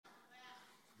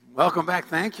Welcome back.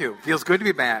 Thank you. Feels good to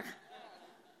be back.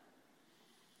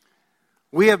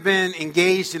 We have been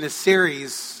engaged in a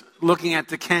series looking at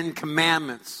the 10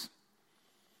 Commandments.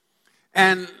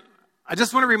 And I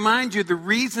just want to remind you the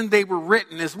reason they were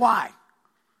written is why.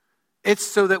 It's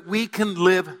so that we can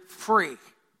live free.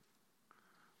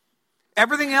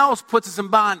 Everything else puts us in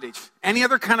bondage. Any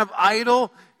other kind of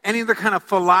idol, any other kind of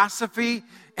philosophy,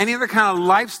 any other kind of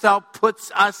lifestyle puts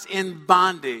us in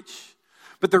bondage.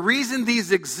 But the reason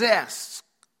these exist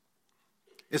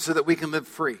is so that we can live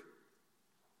free. I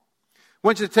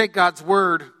want you to take God's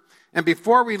word, and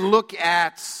before we look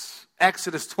at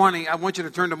Exodus 20, I want you to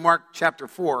turn to Mark chapter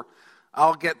 4.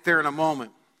 I'll get there in a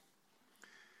moment.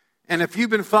 And if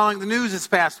you've been following the news this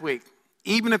past week,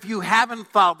 even if you haven't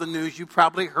followed the news, you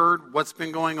probably heard what's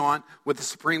been going on with the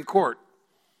Supreme Court.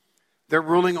 They're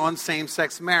ruling on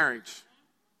same-sex marriage.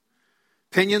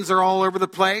 Opinions are all over the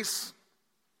place.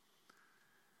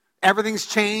 Everything's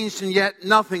changed, and yet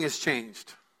nothing has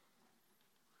changed.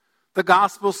 The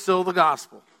gospel's still the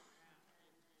gospel.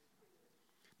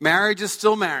 Marriage is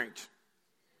still marriage,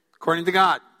 according to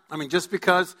God. I mean, just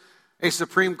because a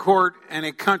Supreme Court and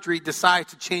a country decide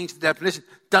to change the definition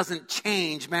doesn't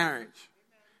change marriage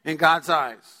in God's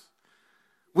eyes.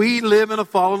 We live in a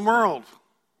fallen world.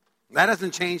 That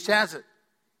hasn't changed, has it?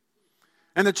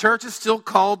 And the church is still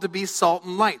called to be salt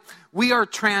and light. We are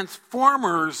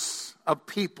transformers of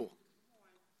people.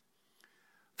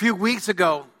 A few weeks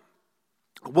ago,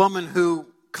 a woman who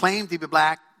claimed to be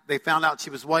black, they found out she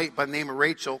was white by the name of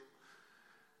Rachel,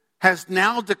 has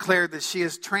now declared that she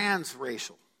is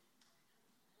transracial.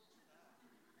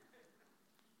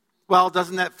 Well,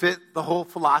 doesn't that fit the whole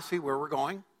philosophy where we're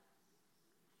going?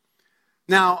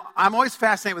 Now, I'm always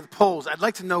fascinated with polls. I'd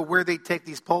like to know where they take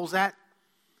these polls at.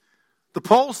 The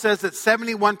poll says that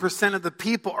 71% of the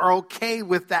people are okay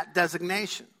with that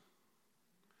designation.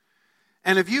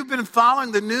 And if you've been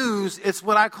following the news, it's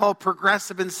what I call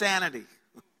progressive insanity.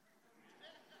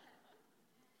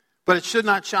 But it should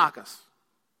not shock us.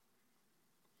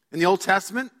 In the Old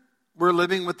Testament, we're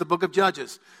living with the book of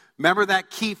Judges. Remember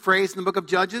that key phrase in the book of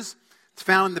Judges? It's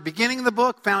found in the beginning of the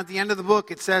book, found at the end of the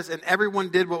book. It says, and everyone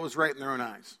did what was right in their own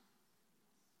eyes.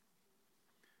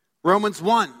 Romans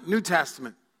 1, New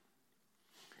Testament.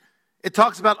 It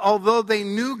talks about, although they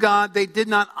knew God, they did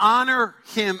not honor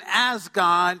him as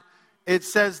God. It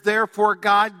says, therefore,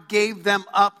 God gave them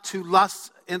up to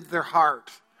lust in their heart.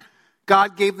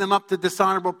 God gave them up to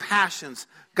dishonorable passions.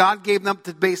 God gave them up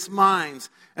to base minds.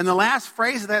 And the last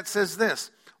phrase of that says this,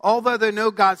 although they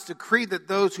know God's decree that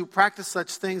those who practice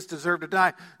such things deserve to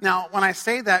die. Now, when I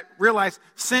say that, realize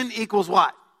sin equals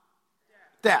what?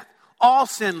 Death. All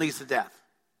sin leads to death.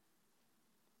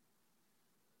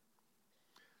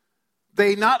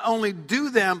 They not only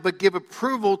do them, but give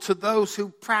approval to those who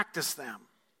practice them.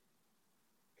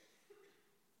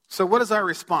 So what is our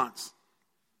response?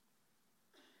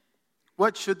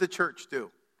 What should the church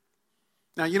do?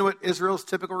 Now, you know what Israel's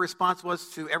typical response was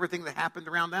to everything that happened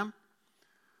around them?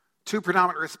 Two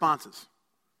predominant responses.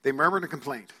 They murmured and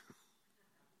complained.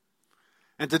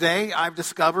 And today, I've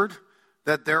discovered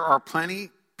that there are plenty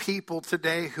people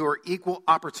today who are equal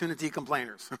opportunity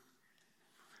complainers.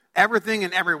 Everything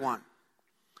and everyone.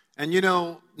 And you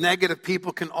know, negative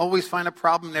people can always find a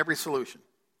problem in every solution.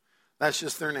 That's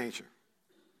just their nature.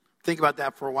 Think about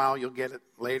that for a while. You'll get it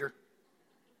later.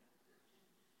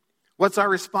 What's our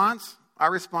response?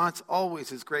 Our response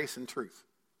always is grace and truth.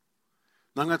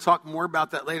 And I'm going to talk more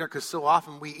about that later because so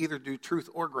often we either do truth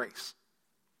or grace.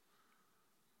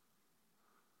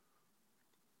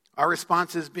 Our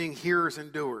response is being hearers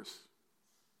and doers.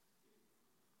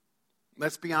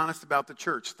 Let's be honest about the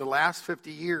church. The last 50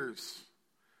 years,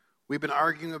 we've been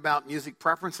arguing about music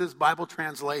preferences, Bible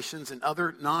translations, and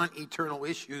other non-eternal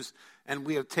issues, and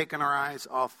we have taken our eyes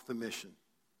off the mission.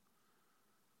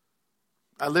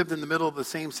 I lived in the middle of the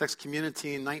same-sex community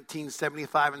in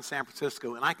 1975 in San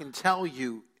Francisco, and I can tell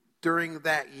you, during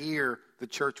that year, the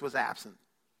church was absent.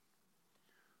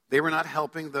 They were not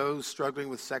helping those struggling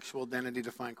with sexual identity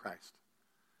to find Christ.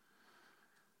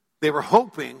 They were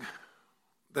hoping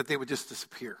that they would just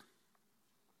disappear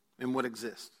and would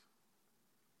exist.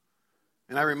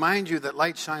 And I remind you that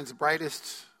light shines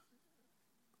brightest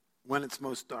when it's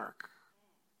most dark.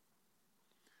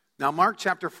 Now, Mark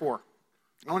chapter 4.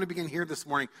 I want to begin here this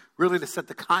morning, really to set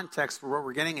the context for what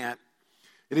we're getting at.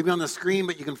 It'll be on the screen,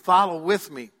 but you can follow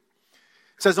with me. It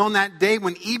says, on that day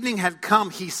when evening had come,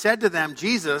 he said to them,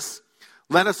 Jesus,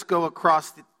 let us go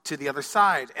across to the other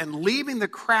side. And leaving the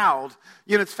crowd,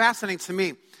 you know, it's fascinating to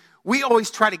me. We always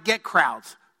try to get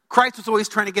crowds. Christ was always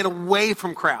trying to get away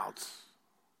from crowds.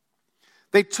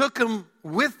 They took him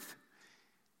with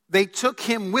they took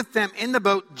him with them in the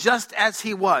boat just as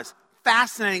he was.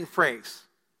 Fascinating phrase.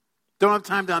 Don't have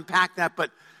time to unpack that, but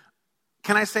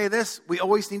can I say this? We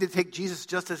always need to take Jesus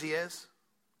just as he is.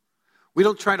 We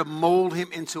don't try to mold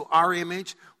him into our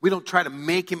image. We don't try to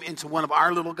make him into one of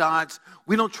our little gods.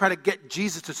 We don't try to get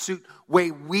Jesus to suit the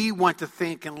way we want to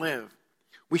think and live.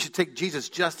 We should take Jesus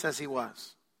just as he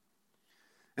was.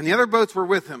 And the other boats were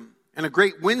with him. And a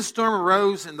great windstorm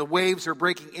arose, and the waves were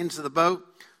breaking into the boat,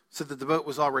 so that the boat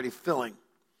was already filling.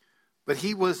 But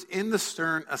he was in the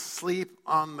stern, asleep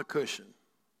on the cushion.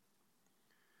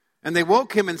 And they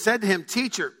woke him and said to him,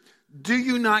 "Teacher, do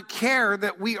you not care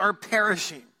that we are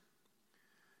perishing?"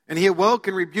 And he awoke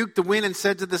and rebuked the wind and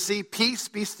said to the sea, "Peace,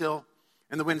 be still."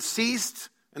 And the wind ceased,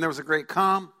 and there was a great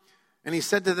calm. And he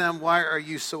said to them, "Why are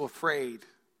you so afraid?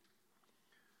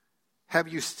 Have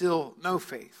you still no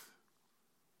faith?"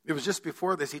 It was just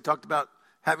before this, he talked about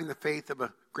having the faith of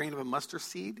a grain of a mustard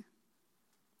seed.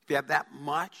 If you have that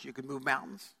much, you can move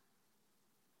mountains.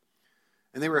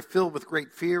 And they were filled with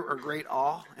great fear or great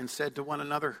awe and said to one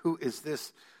another, "Who is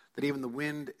this that even the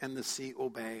wind and the sea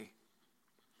obey?"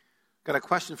 Got a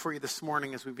question for you this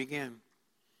morning as we begin.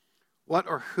 What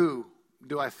or who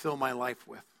do I fill my life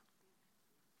with?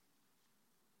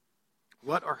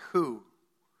 What or who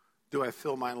do I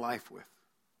fill my life with?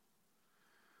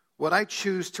 What I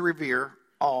choose to revere,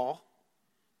 all.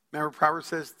 Remember, Proverbs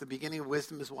says the beginning of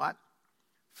wisdom is what?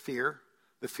 Fear.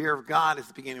 The fear of God is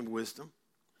the beginning of wisdom.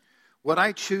 What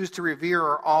I choose to revere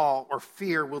or awe or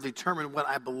fear will determine what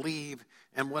I believe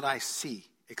and what I see,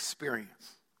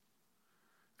 experience.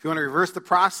 If you want to reverse the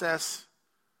process,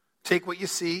 take what you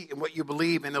see and what you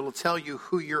believe, and it will tell you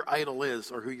who your idol is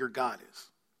or who your God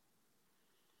is.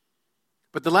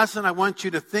 But the lesson I want you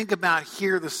to think about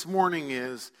here this morning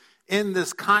is, in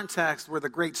this context where the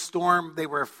great storm, they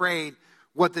were afraid,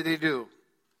 what did they do?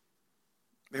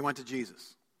 They went to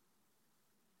Jesus.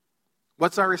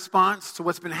 What's our response to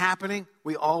what's been happening?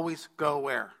 We always go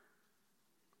where?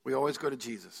 We always go to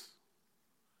Jesus.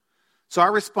 So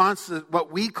our response to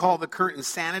what we call the current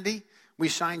insanity, we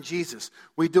shine Jesus.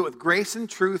 We do it with grace and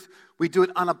truth. We do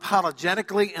it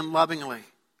unapologetically and lovingly.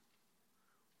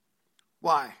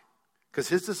 Why? Because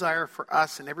his desire for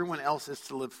us and everyone else is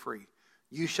to live free.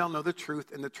 You shall know the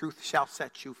truth, and the truth shall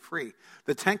set you free.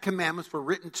 The 10 Commandments were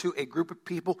written to a group of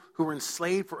people who were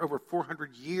enslaved for over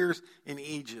 400 years in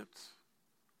Egypt.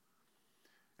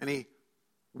 And he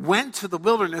went to the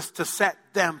wilderness to set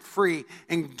them free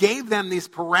and gave them these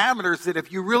parameters that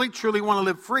if you really truly want to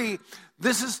live free,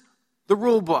 this is the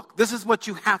rule book. This is what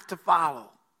you have to follow.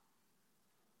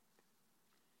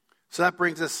 So that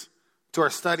brings us to our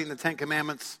study in the 10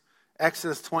 Commandments,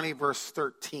 Exodus 20, verse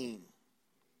 13.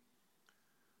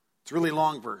 It's a really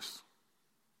long verse.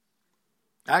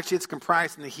 Actually, it's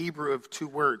comprised in the Hebrew of 2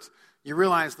 words. You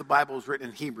realize the Bible was written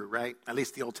in Hebrew, right? At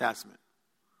least the Old Testament.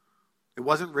 It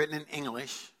wasn't written in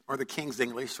English or the King's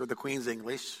English or the Queen's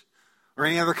English or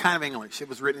any other kind of English. It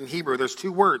was written in Hebrew. There's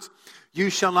 2 words. You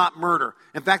shall not murder.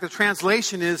 In fact, the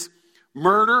translation is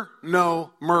murder,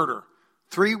 no murder.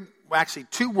 2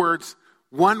 words,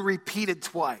 one repeated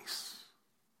twice.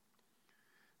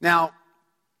 Now,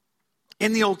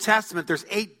 in the Old Testament, there's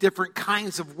 8 different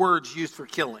kinds of words used for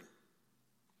killing.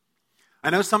 I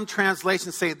know some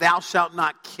translations say, thou shalt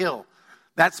not kill.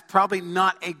 That's probably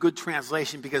not a good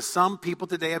translation because some people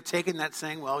today have taken that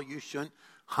saying, well, you shouldn't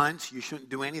hunt, you shouldn't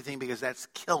do anything because that's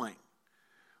killing.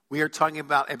 We are talking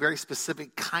about a very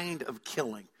specific kind of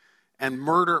killing, and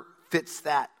murder fits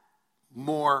that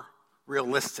more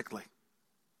realistically.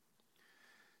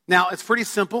 Now, it's pretty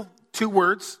simple, 2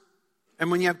 words. And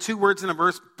when you have 2 words in a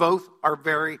verse, both are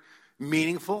very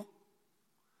meaningful.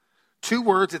 2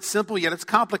 words, it's simple, yet it's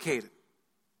complicated.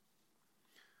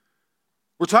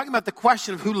 We're talking about the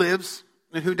question of who lives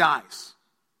and who dies.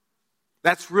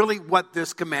 That's really what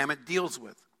this commandment deals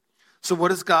with. So what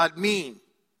does God mean?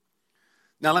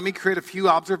 Now let me create a few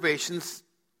observations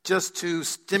just to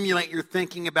stimulate your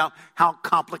thinking about how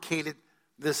complicated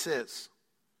this is.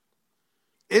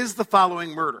 Is the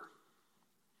following murder?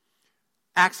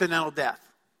 Accidental death.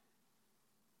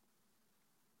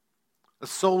 A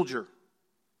soldier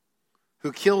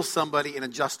who kills somebody in a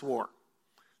just war.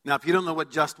 Now, if you don't know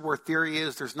what just war theory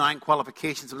is, there's 9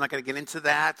 qualifications. I'm not going to get into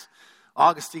that.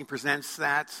 Augustine presents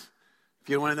that. If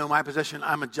you want to know my position,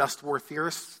 I'm a just war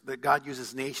theorist, that God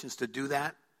uses nations to do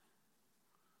that.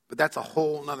 But that's a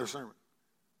whole other sermon.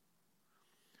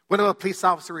 What about a police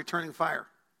officer returning fire?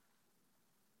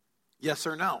 Yes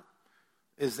or no?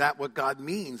 Is that what God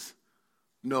means?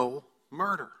 No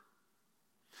murder.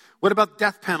 What about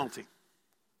death penalty?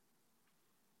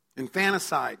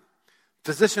 Infanticide,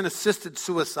 physician-assisted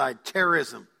suicide,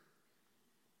 terrorism.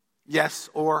 Yes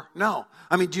or no?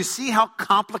 I mean, do you see how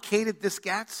complicated this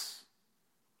gets?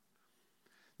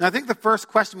 Now, I think the first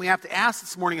question we have to ask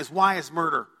this morning is, why is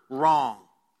murder wrong?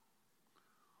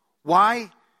 Why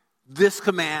this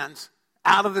command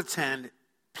out of the 10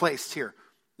 placed here?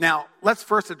 Now, let's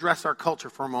first address our culture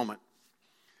for a moment.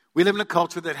 We live in a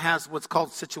culture that has what's called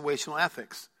situational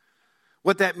ethics.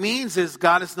 What that means is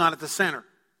God is not at the center.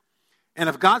 And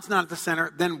if God's not at the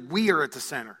center, then we are at the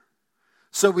center.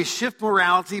 So we shift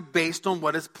morality based on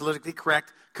what is politically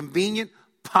correct, convenient,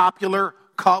 popular,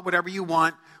 call it whatever you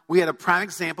want. We had a prime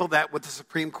example of that with the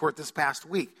Supreme Court this past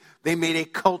week. They made a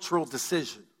cultural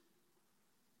decision.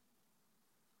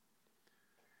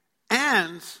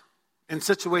 And in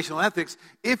situational ethics,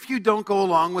 if you don't go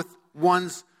along with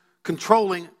one's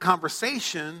controlling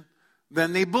conversation,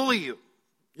 then they bully you.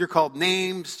 You're called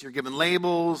names, you're given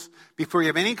labels. Before you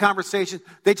have any conversation,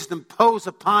 they just impose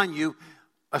upon you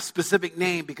a specific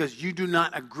name because you do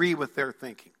not agree with their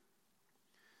thinking.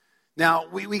 Now,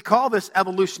 we call this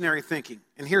evolutionary thinking,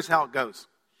 and here's how it goes.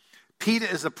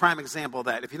 PETA is a prime example of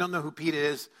that. If you don't know who PETA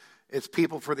is, it's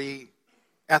People for the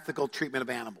Ethical Treatment of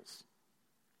Animals.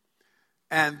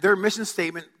 And their mission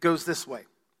statement goes this way.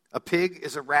 A pig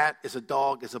is a rat, is a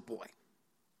dog, is a boy.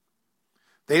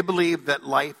 They believe that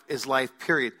life is life,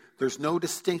 period. There's no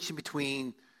distinction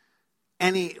between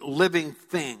any living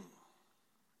thing.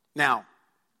 Now,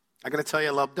 I got to tell you,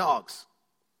 I love dogs.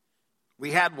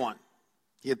 We had one.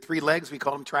 He had 3 legs. We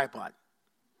called him Tripod.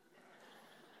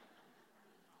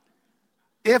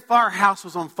 If our house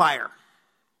was on fire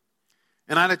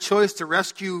and I had a choice to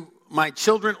rescue my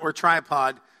children or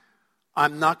Tripod,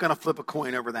 I'm not going to flip a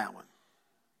coin over that one.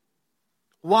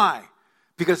 Why?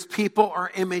 Because people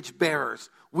are image bearers.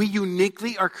 We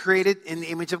uniquely are created in the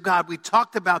image of God. We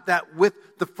talked about that with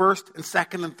the first and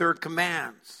second and third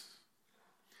commands.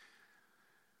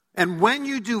 And when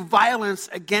you do violence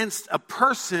against a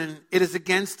person, it is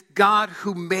against God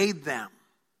who made them.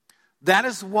 That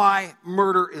is why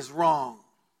murder is wrong.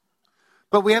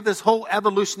 But we have this whole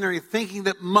evolutionary thinking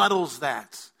that muddles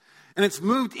that. And it's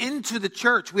moved into the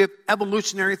church. We have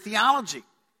evolutionary theology.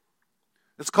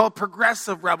 It's called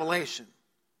progressive revelation.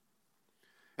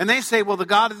 And they say, well, the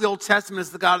God of the Old Testament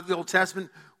is the God of the Old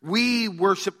Testament. We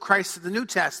worship Christ in the New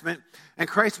Testament. And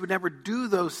Christ would never do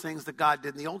those things that God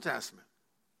did in the Old Testament.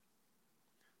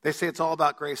 They say it's all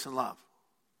about grace and love.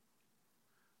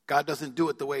 God doesn't do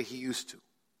it the way he used to.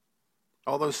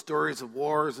 All those stories of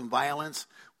wars and violence.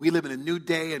 We live in a new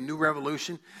day, a new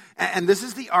revolution. And this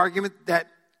is the argument that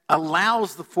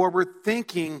allows the forward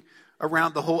thinking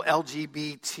around the whole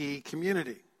LGBT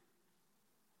community.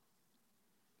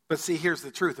 But see, here's the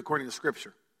truth according to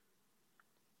Scripture.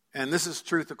 And this is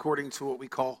truth according to what we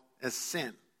call as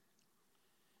sin.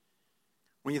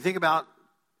 When you think about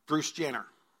Bruce Jenner,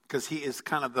 because he is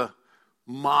kind of the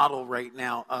model right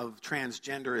now of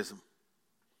transgenderism.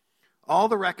 All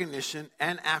the recognition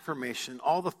and affirmation,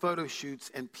 all the photo shoots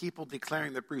and people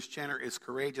declaring that Bruce Jenner is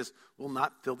courageous will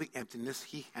not fill the emptiness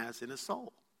he has in his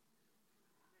soul.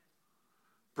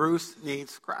 Bruce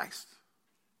needs Christ.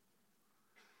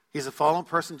 He's a fallen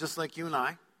person just like you and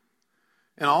I.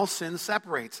 And all sin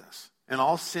separates us. And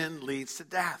all sin leads to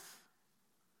death.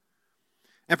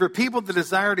 And for people that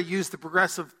desire to use the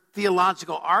progressive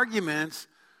theological arguments,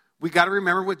 we got to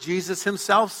remember what Jesus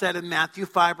himself said in Matthew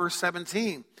 5, verse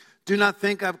 17. Do not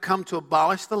think I've come to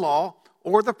abolish the law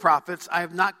or the prophets. I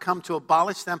have not come to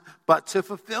abolish them, but to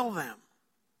fulfill them.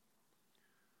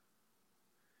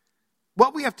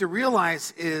 What we have to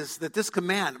realize is that this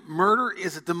command, murder,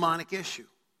 is a demonic issue.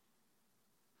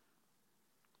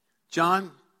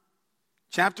 John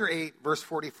chapter 8, verse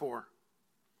 44.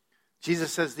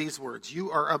 Jesus says these words, you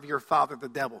are of your father, the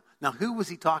devil. Now, who was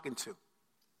he talking to?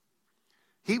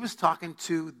 He was talking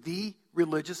to the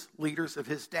religious leaders of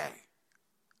his day.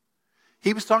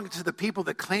 He was talking to the people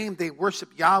that claimed they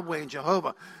worship Yahweh and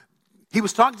Jehovah. He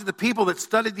was talking to the people that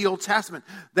studied the Old Testament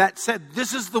that said,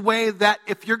 this is the way that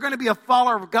if you're going to be a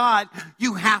follower of God,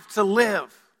 you have to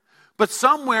live. But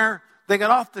somewhere they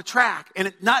got off the track and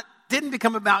it didn't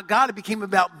become about God, it became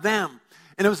about them.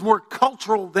 And it was more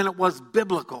cultural than it was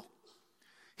biblical.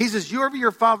 He says, you're of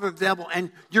your father, the devil,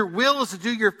 and your will is to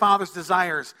do your father's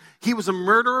desires. He was a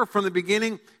murderer from the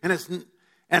beginning and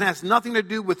has nothing to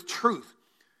do with truth.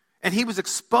 And he was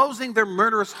exposing their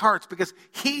murderous hearts because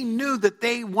he knew that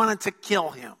they wanted to kill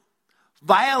him.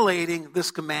 Violating this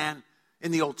command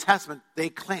in the Old Testament, they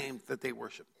claimed that they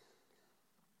worship.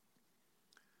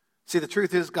 See, the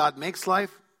truth is God makes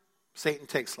life, Satan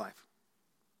takes life.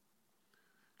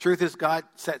 Truth is God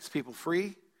sets people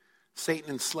free,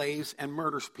 Satan enslaves and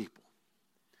murders people.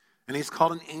 And he's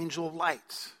called an angel of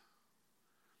light.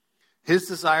 His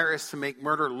desire is to make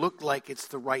murder look like it's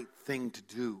the right thing to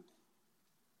do.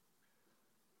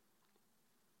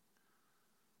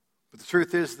 But the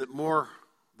truth is that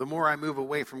the more I move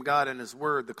away from God and His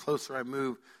Word, the closer I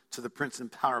move to the prince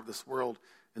and power of this world,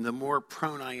 and the more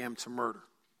prone I am to murder.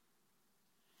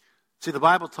 See, the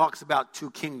Bible talks about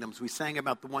two kingdoms. We sang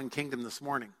about the one kingdom this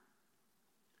morning.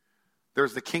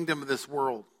 There's the kingdom of this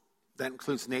world. That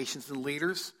includes nations and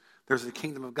leaders. There's the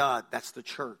kingdom of God. That's the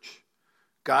church.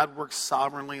 God works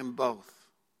sovereignly in both.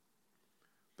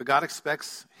 But God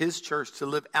expects His church to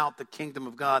live out the kingdom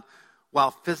of God while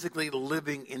physically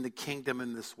living in the kingdom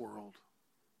in this world.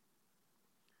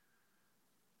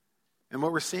 And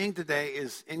what we're seeing today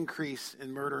is increase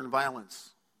in murder and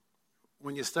violence.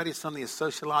 When you study some of the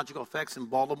sociological effects in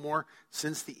Baltimore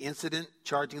since the incident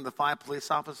charging the 5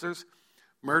 police officers,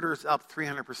 murder is up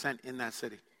 300% in that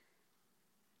city.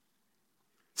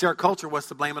 See, our culture wants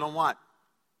to blame it on what?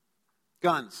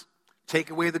 Guns.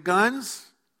 Take away the guns,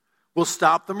 we'll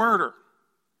stop the murder.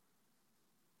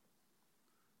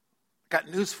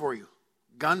 Got news for you.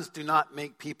 Guns do not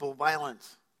make people violent.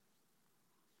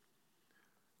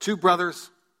 2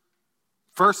 brothers,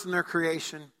 first in their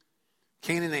creation,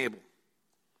 Cain and Abel.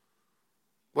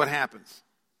 What happens?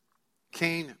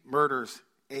 Cain murders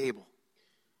Abel.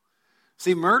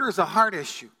 See, murder is a heart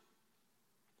issue.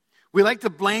 We like to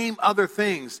blame other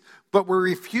things, but we're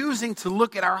refusing to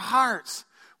look at our hearts.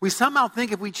 We somehow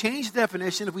think if we change the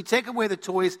definition, if we take away the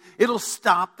toys, it'll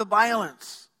stop the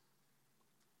violence.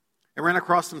 I ran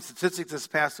across some statistics this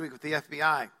past week with the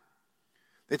FBI.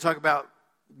 They talk about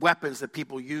weapons that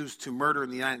people use to murder in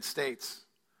the United States.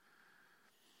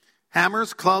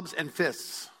 Hammers, clubs, and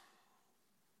fists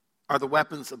are the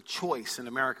weapons of choice in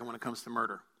America when it comes to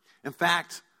murder. In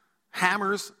fact,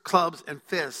 hammers, clubs, and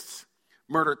fists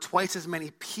murder twice as many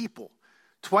people.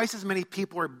 Twice as many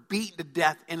people are beaten to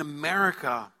death in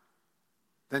America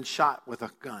than shot with a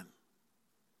gun.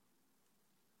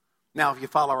 Now, if you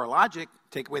follow our logic,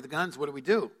 take away the guns, what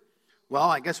do? Well,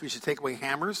 I guess we should take away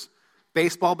hammers,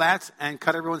 baseball bats, and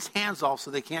cut everyone's hands off so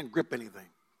they can't grip anything.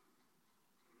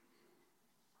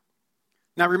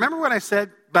 Now, remember what I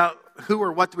said about who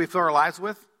or what do we fill our lives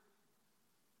with?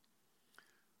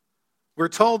 We're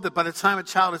told that by the time a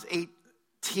child is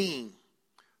 18,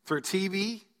 through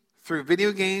TV, through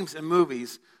video games and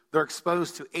movies, they're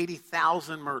exposed to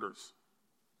 80,000 murders.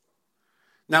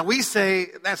 Now, we say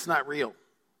that's not real.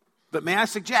 But may I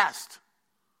suggest,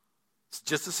 it's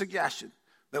just a suggestion,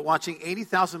 that watching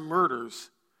 80,000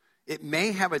 murders, it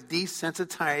may have a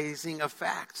desensitizing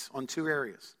effect on 2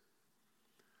 areas.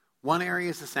 One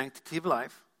area is the sanctity of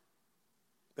life,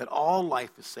 that all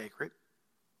life is sacred,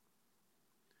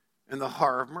 and the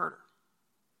horror of murder.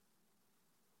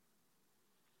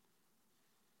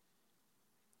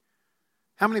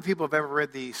 How many people have ever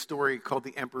read the story called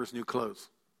The Emperor's New Clothes?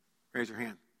 Raise your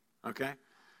hand, okay?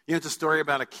 You know, it's a story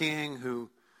about a king who,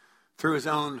 through his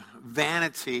own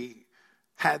vanity,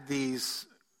 had these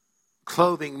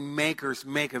clothing makers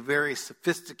make a very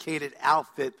sophisticated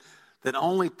outfit that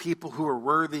only people who were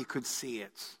worthy could see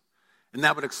it. And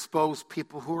that would expose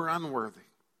people who were unworthy.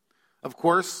 Of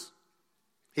course,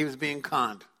 he was being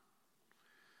conned.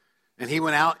 And he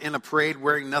went out in a parade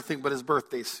wearing nothing but his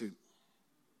birthday suit.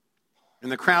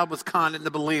 And the crowd was conned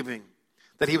into believing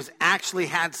that he was actually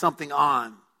had something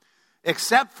on,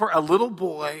 except for a little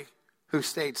boy who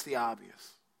states the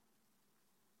obvious.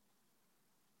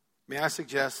 May I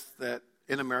suggest that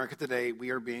in America today,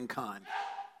 we are being conned.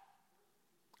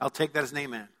 I'll take that as an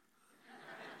amen.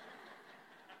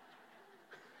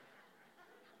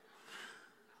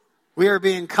 We are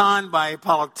being conned by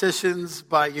politicians,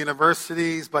 by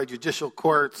universities, by judicial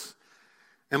courts.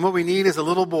 And what we need is a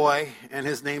little boy, and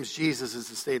his name's Jesus, is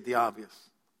to state the obvious.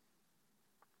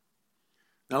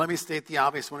 Now let me state the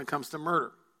obvious when it comes to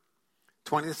murder.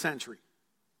 20th century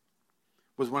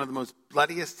was one of the most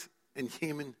bloodiest in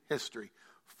human history.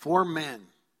 4 men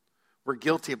were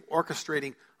guilty of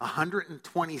orchestrating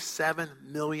 127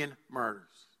 million murders.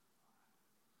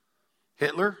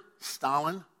 Hitler,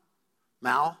 Stalin,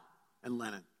 Mao, and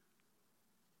Lenin.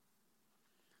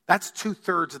 That's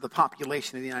 2/3 of the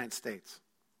population of the United States.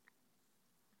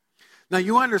 Now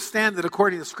you understand that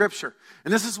according to Scripture,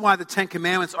 and this is why the 10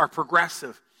 Commandments are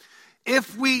progressive,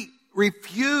 if we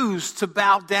refuse to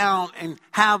bow down and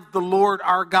have the Lord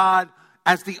our God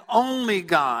as the only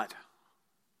God,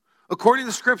 according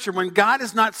to Scripture, when God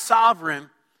is not sovereign,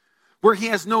 where he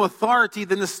has no authority,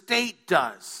 then the state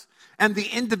does, and the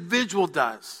individual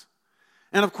does.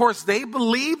 And of course, they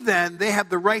believe then they have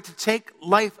the right to take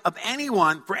life of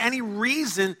anyone for any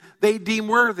reason they deem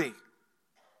worthy.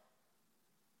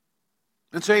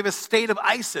 And so you have a state of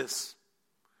ISIS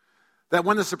that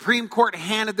when the Supreme Court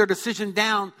handed their decision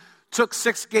down, took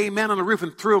 6 gay men on the roof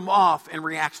and threw them off in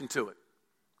reaction to it.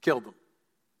 Killed them.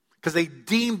 Because they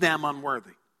deemed them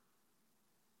unworthy.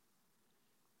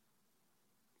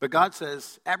 But God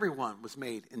says everyone was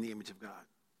made in the image of God.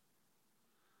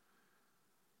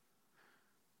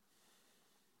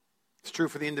 It's true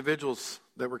for the individuals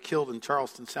that were killed in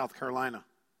Charleston, South Carolina.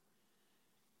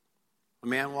 A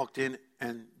man walked in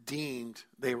and deemed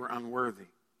they were unworthy.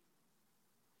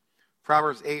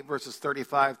 Proverbs 8, verses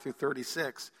 35 through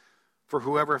 36. For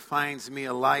whoever finds me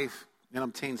a life and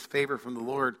obtains favor from the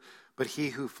Lord, but he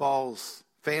who fails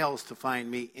to find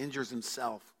me injures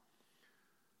himself.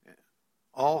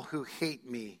 All who hate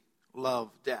me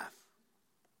love death.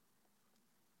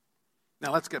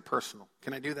 Now let's get personal.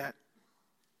 Can I do that?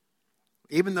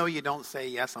 Even though you don't say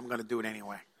yes, I'm going to do it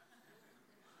anyway.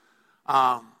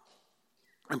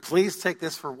 And please take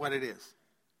this for what it is.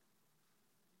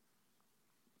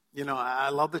 You know, I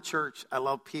love the church. I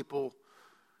love people.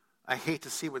 I hate to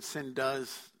see what sin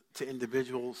does to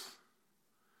individuals.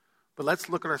 But let's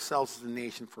look at ourselves as a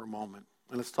nation for a moment.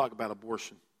 And let's talk about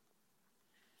abortion.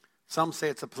 Some say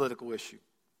it's a political issue.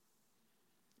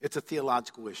 It's a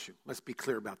theological issue. Let's be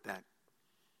clear about that.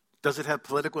 Does it have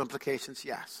political implications?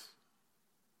 Yes.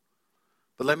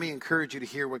 But let me encourage you to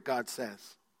hear what God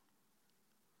says.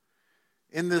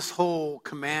 In this whole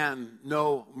command,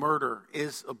 no murder,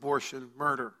 is abortion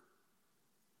murder?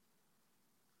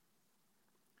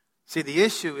 See, the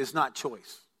issue is not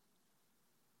choice.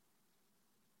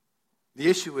 The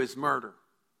issue is murder.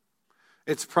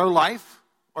 It's pro-life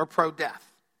or pro-death.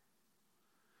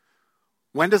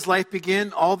 When does life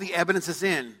begin? All the evidence is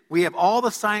in. We have all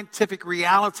the scientific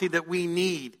reality that we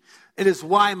need. It is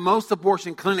why most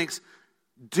abortion clinics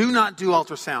do not do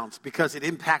ultrasounds, because it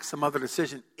impacts some other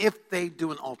decision if they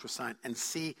do an ultrasound and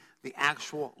see the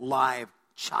actual live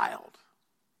child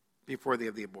before they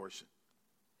have the abortion.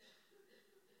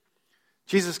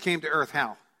 Jesus came to earth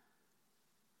how?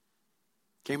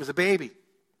 Came as a baby.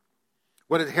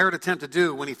 What did Herod attempt to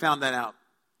do when he found that out?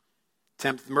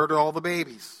 Attempt to murder all the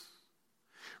babies.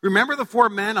 Remember the 4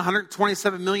 men,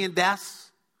 127 million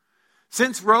deaths?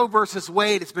 Since Roe versus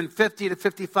Wade, it's been 50 to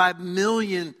 55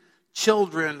 million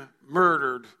children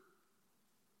murdered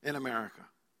in America.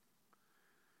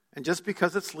 And just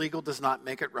because it's legal does not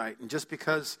make it right. And just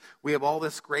because we have all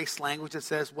this grace language that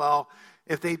says, well,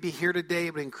 if they'd be here today,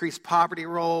 it would increase poverty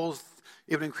rolls,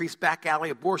 it would increase back alley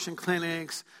abortion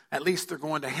clinics, at least they're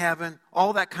going to heaven.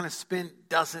 All that kind of spin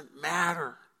doesn't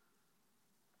matter.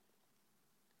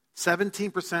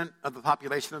 17% of the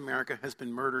population of America has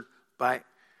been murdered by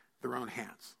their own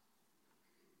hands.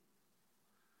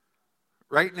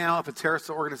 Right now, if a terrorist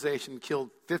organization killed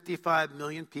 55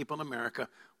 million people in America,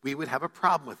 we would have a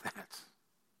problem with that.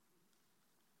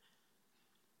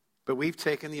 But we've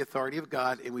taken the authority of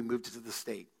God and we moved it to the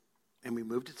state. And we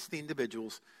moved it to the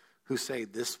individuals who say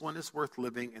this one is worth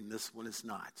living and this one is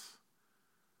not.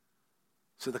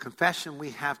 So the confession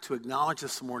we have to acknowledge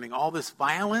this morning, all this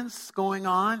violence going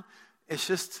on, it's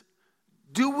just,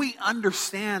 do we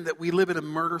understand that we live in a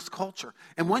murderous culture?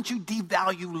 And once you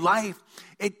devalue life,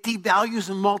 it devalues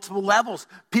in multiple levels.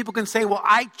 People can say, well,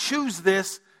 I choose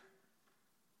this.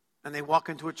 And they walk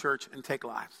into a church and take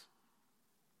lives.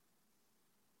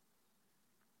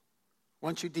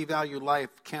 Once you devalue life,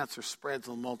 cancer spreads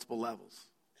on multiple levels.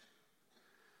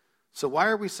 So why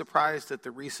are we surprised at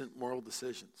the recent moral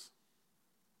decisions?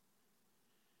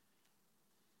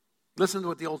 Listen to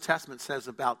what the Old Testament says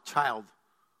about child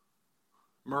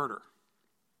murder.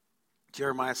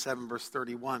 Jeremiah 7, verse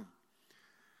 31.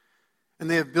 And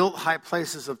they have built high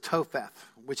places of Topheth,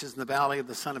 which is in the valley of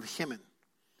the son of Hinnom.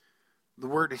 The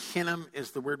word Hinnom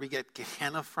is the word we get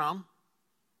Gehenna from.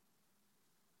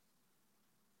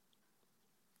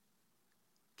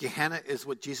 Gehenna is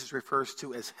what Jesus refers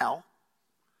to as hell.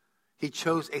 He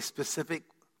chose a specific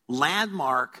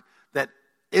landmark that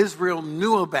Israel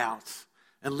knew about.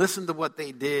 And listen to what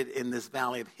they did in this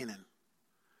valley of Hinnom.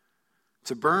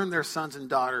 To burn their sons and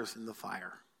daughters in the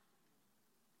fire.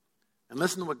 And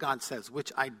listen to what God says,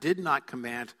 which I did not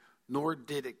command, nor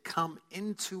did it come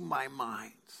into my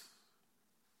mind.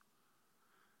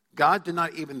 God did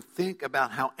not even think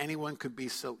about how anyone could be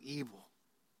so evil.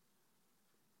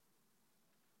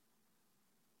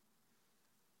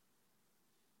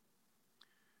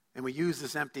 And we use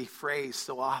this empty phrase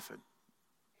so often.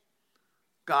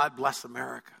 God bless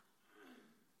America.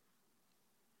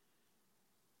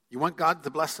 You want God to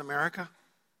bless America?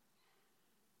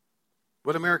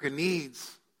 What America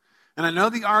needs. And I know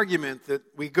the argument that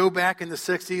we go back in the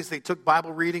 60s, they took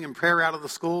Bible reading and prayer out of the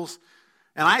schools.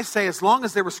 And I say as long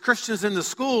as there was Christians in the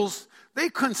schools, they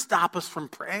couldn't stop us from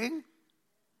praying.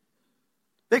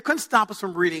 They couldn't stop us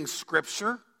from reading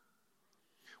Scripture.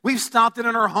 We've stopped it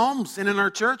in our homes and in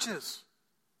our churches.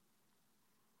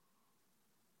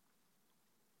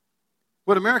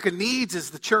 What America needs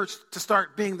is the church to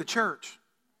start being the church.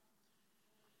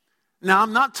 Now,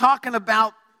 I'm not talking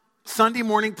about Sunday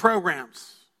morning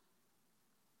programs.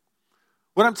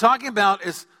 What I'm talking about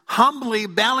is humbly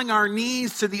bowing our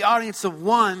knees to the audience of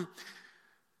one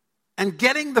and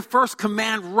getting the first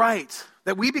command right,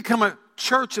 that we become a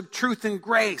church of truth and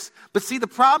grace. But see, the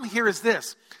problem here is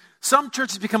this. Some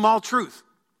churches become all truth.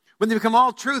 When they become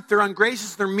all truth, they're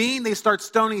ungracious, they're mean, they start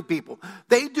stoning people.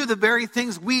 They do the very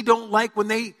things we don't like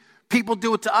when people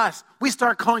do it to us. We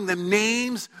start calling them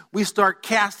names, we start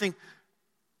casting,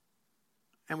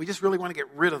 and we just really want to get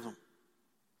rid of them.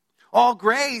 All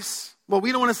grace, well,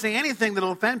 we don't want to say anything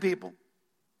that'll offend people.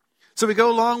 So we go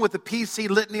along with the PC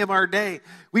litany of our day.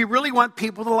 We really want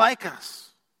people to like us.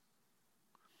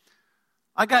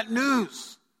 I got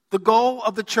news. The goal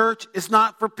of the church is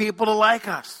not for people to like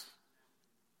us.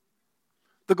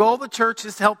 The goal of the church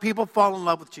is to help people fall in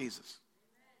love with Jesus.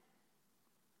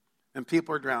 And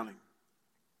people are drowning.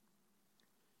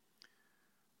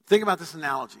 Think about this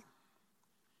analogy.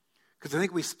 Because I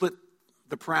think we split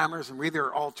the parameters and we're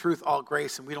either all truth, all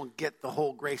grace, and we don't get the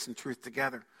whole grace and truth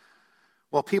together.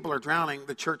 While people are drowning,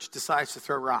 the church decides to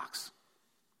throw rocks.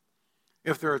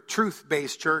 If they're a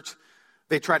truth-based church,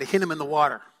 they try to hit them in the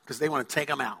water because they want to take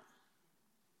them out.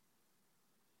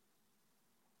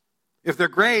 If they're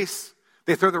grace,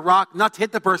 they throw the rock not to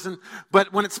hit the person,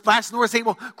 but when it splashes in the water, say,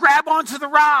 well, grab onto the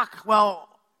rock. Well,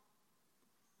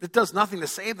 it does nothing to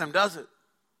save them, does it?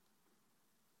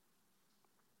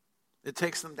 It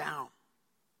takes them down.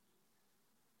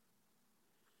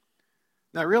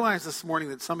 Now, I realize this morning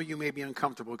that some of you may be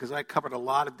uncomfortable because I covered a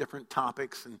lot of different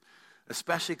topics, and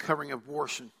especially covering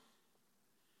abortion.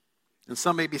 And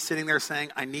some may be sitting there saying,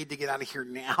 I need to get out of here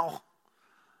now.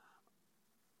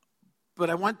 But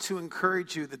I want to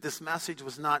encourage you that this message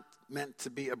was not meant to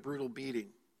be a brutal beating.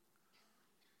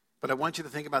 But I want you to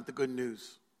think about the good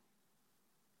news.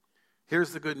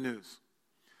 Here's the good news.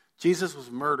 Jesus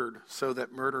was murdered so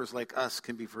that murderers like us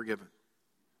can be forgiven.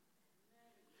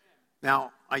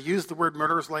 Now, I use the word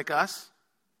murderers like us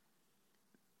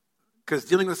because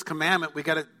dealing with this commandment, we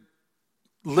got to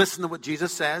listen to what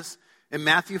Jesus says. In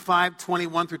Matthew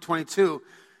 5:21 through 22,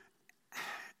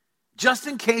 just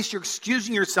in case you're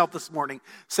excusing yourself this morning,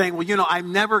 saying, well, I've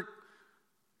never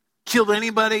killed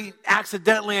anybody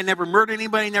accidentally, I never murdered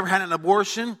anybody, never had an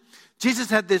abortion. Jesus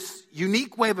had this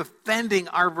unique way of offending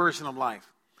our version of life.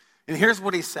 And here's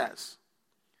what he says.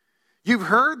 You've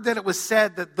heard that it was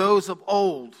said that those of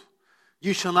old,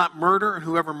 you shall not murder, and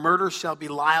whoever murders shall be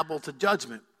liable to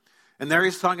judgment. And there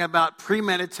he's talking about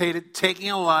premeditated, taking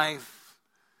a life,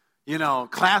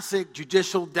 classic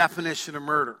judicial definition of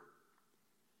murder.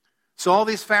 So all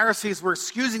these Pharisees were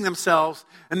excusing themselves,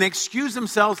 and they excused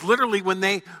themselves literally when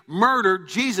they murdered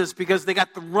Jesus because they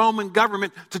got the Roman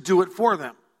government to do it for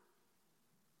them.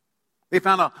 They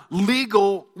found a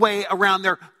legal way around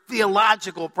their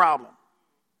theological problem.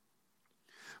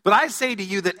 But I say to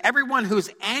you that everyone who's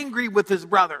angry with his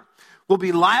brother will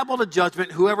be liable to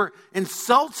judgment. Whoever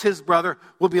insults his brother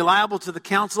will be liable to the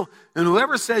council. And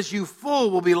whoever says you fool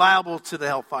will be liable to the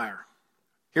hellfire.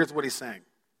 Here's what he's saying.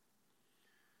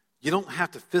 You don't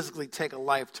have to physically take a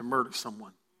life to murder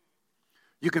someone.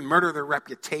 You can murder their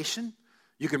reputation.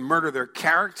 You can murder their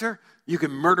character. You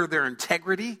can murder their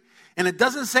integrity. And it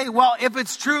doesn't say, well, if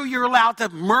it's true, you're allowed to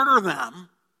murder them.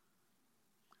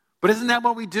 But isn't that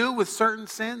what we do with certain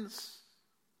sins?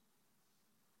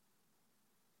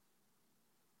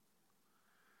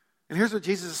 And here's what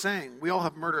Jesus is saying. We all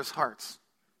have murderous hearts.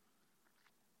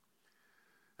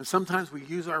 And sometimes we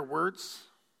use our words.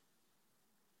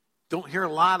 Don't hear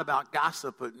a lot about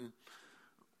gossip. But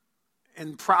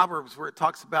in Proverbs, where it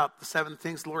talks about the 7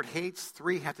 things the Lord hates,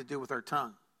 3 have to do with our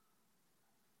tongue.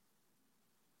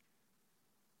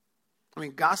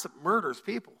 Gossip murders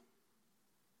people.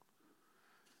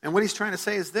 And what he's trying to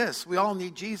say is this. We all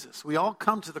need Jesus. We all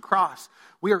come to the cross.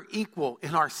 We are equal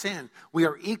in our sin. We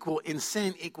are equal in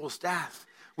sin equals death.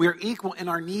 We are equal in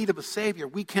our need of a Savior.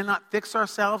 We cannot fix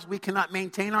ourselves. We cannot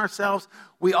maintain ourselves.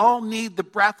 We all need the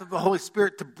breath of the Holy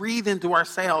Spirit to breathe into our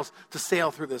sails to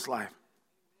sail through this life.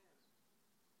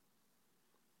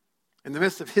 In the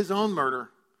midst of his own murder,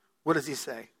 what does he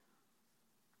say?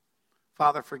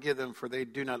 Father, forgive them, for they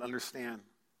do not understand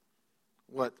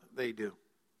what they do.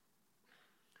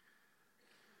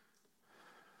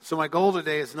 So my goal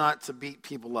today is not to beat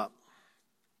people up.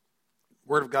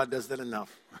 Word of God does that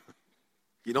enough.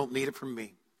 You don't need it from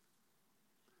me.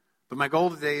 But my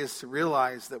goal today is to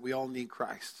realize that we all need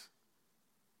Christ.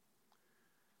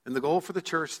 And the goal for the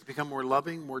church is to become more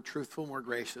loving, more truthful, more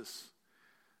gracious.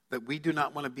 That we do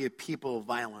not want to be a people of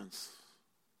violence.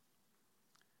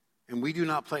 And we do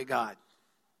not play God.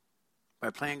 By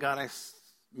playing God, I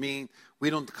mean we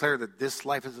don't declare that this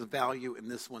life is of value and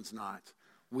this one's not.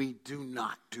 We do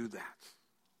not do that.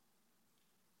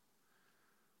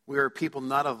 We are a people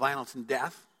not of violence and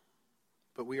death,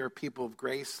 but we are a people of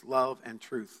grace, love, and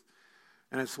truth.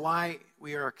 And it's why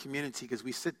we are a community, because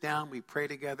we sit down, we pray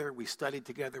together, we study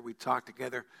together, we talk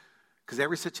together. Because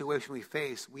every situation we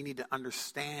face, we need to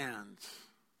understand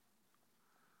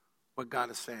what God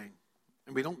is saying.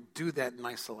 And we don't do that in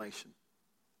isolation.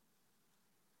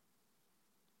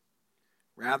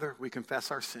 Rather, we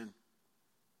confess our sin.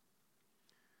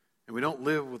 And we don't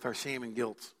live with our shame and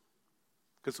guilt.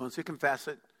 Because once we confess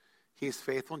it, He is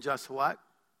faithful and just to what?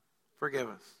 Forgive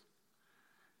us.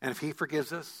 And if He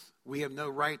forgives us, we have no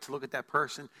right to look at that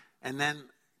person and then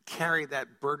carry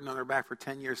that burden on our back for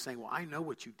 10 years saying, well, I know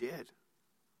what you did.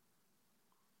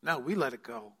 No, we let it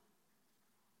go.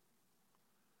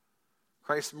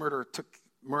 Christ's murder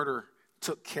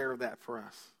took care of that for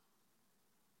us.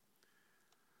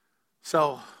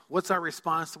 So what's our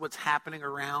response to what's happening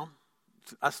around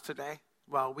us today?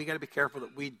 Well, we got to be careful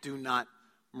that we do not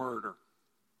murder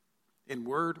in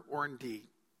word or in deed.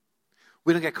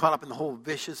 We don't get caught up in the whole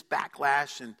vicious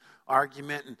backlash and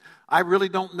argument. And I really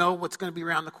don't know what's going to be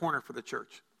around the corner for the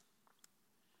church.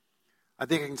 I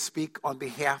think I can speak on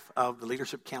behalf of the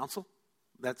Leadership Council.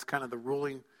 That's kind of the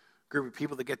ruling group of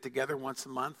people that get together once a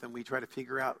month and we try to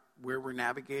figure out where we're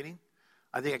navigating.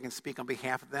 I think I can speak on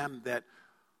behalf of them that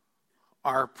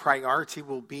our priority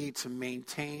will be to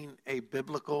maintain a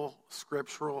biblical,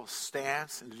 scriptural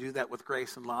stance and to do that with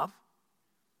grace and love.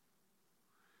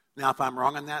 Now, if I'm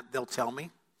wrong on that, they'll tell me.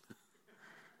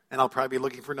 And I'll probably be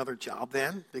looking for another job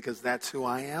then, because that's who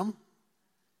I am.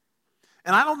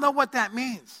 And I don't know what that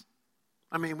means.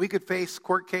 I mean, we could face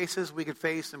court cases. We could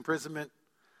face imprisonment.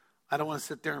 I don't want to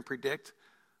sit there and predict.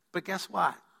 But guess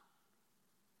what?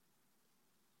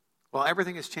 Well,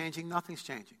 everything is changing. Nothing's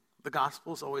changing. The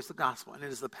gospel is always the gospel, and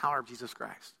it is the power of Jesus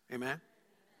Christ. Amen?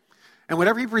 And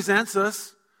whatever He presents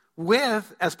us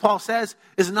with, as Paul says,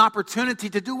 is an opportunity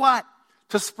to do what?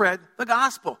 To spread the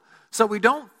gospel. So we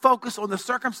don't focus on the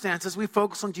circumstances. We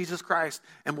focus on Jesus Christ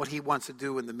and what He wants to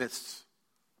do in the midst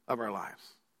of our lives.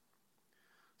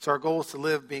 So our goal is to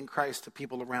live being Christ to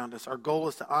people around us. Our goal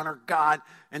is to honor God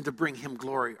and to bring Him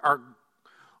glory.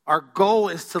 Our goal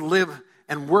is to live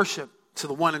and worship to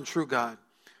the one and true God.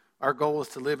 Our goal is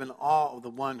to live in awe of the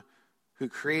one who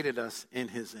created us in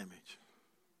His image.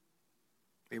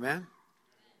 Amen?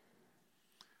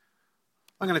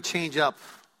 I'm going to change up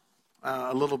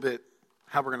a little bit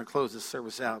how we're going to close this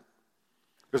service out.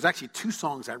 There's actually two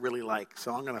songs I really like,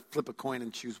 so I'm going to flip a coin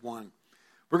and choose one.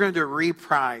 We're going to do a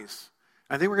reprise.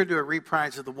 I think we're going to do a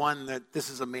reprise of the one that This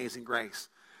Is Amazing Grace.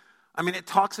 I mean, it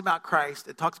talks about Christ.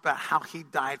 It talks about how He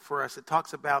died for us. It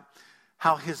talks about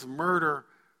how His murder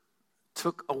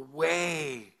took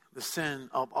away the sin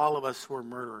of all of us who are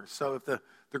murderers. So if the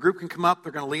group can come up,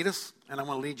 they're going to lead us, and I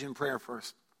want to lead you in prayer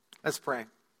first. Let's pray.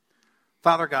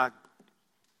 Father God,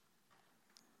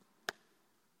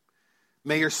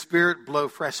 may Your Spirit blow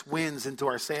fresh winds into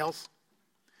our sails.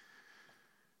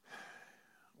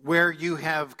 Where You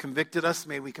have convicted us,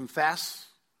 may we confess.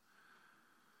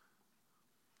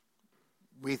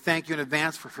 We thank You in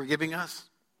advance for forgiving us.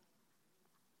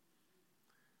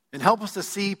 And help us to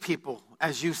see people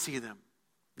as You see them.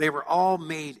 They were all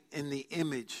made in the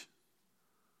image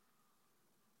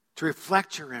to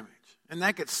reflect Your image. And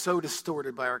that gets so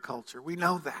distorted by our culture. We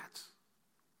know that.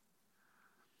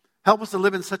 Help us to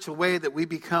live in such a way that we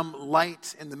become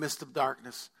light in the midst of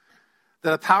darkness.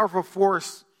 That a powerful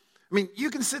force, I mean, you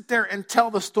can sit there and tell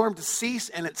the storm to cease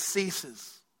and it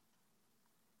ceases.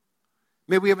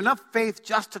 May we have enough faith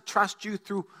just to trust You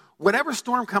through whatever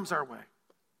storm comes our way.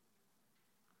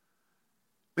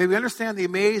 May we understand the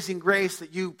amazing grace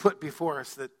that You put before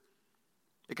us, that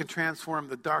it can transform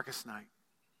the darkest night.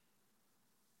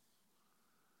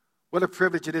 What a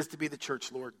privilege it is to be the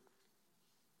church, Lord.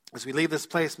 As we leave this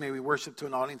place, may we worship to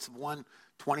an audience of one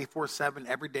 24/7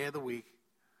 every day of the week.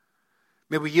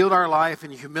 May we yield our life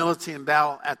in humility and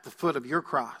bow at the foot of Your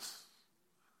cross.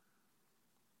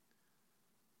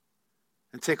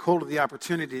 And take hold of the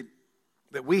opportunity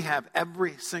that we have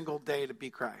every single day to be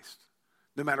Christ,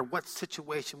 no matter what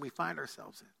situation we find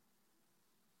ourselves in.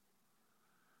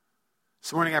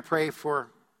 This morning I pray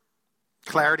for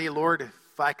clarity, Lord.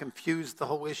 If I confuse the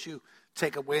whole issue,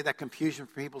 take away that confusion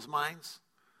from people's minds.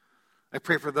 I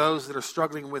pray for those that are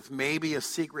struggling with maybe a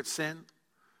secret sin,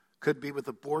 could be with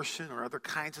abortion or other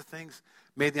kinds of things.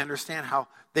 May they understand how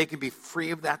they can be free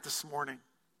of that this morning.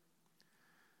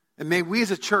 And may we as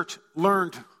a church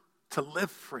learn to live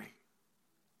free.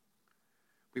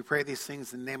 We pray these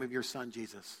things in the name of your Son,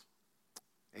 Jesus.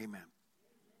 Amen.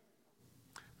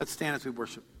 Let's stand as we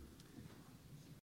worship.